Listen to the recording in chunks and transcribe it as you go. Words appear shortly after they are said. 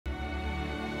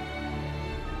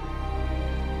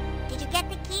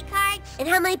And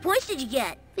how many points did you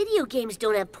get? Video games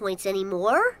don't have points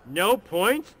anymore. No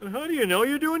points? How do you know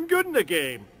you're doing good in the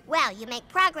game? Well, you make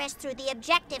progress through the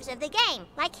objectives of the game.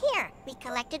 Like here, we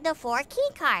collected the 4 key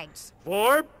cards.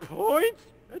 4 points?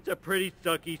 That's a pretty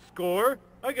sucky score.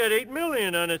 I got 8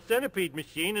 million on a centipede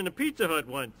machine in a Pizza Hut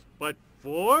once. But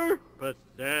 4?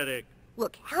 Pathetic.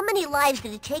 Look, how many lives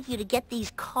did it take you to get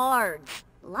these cards?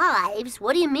 Lives?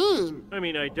 What do you mean? I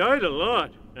mean, I died a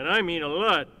lot. And I mean a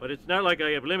lot, but it's not like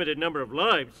I have limited number of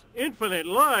lives. Infinite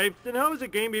lives? Then how is a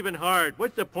game even hard?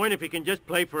 What's the point if you can just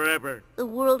play forever? The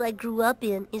world I grew up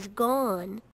in is gone.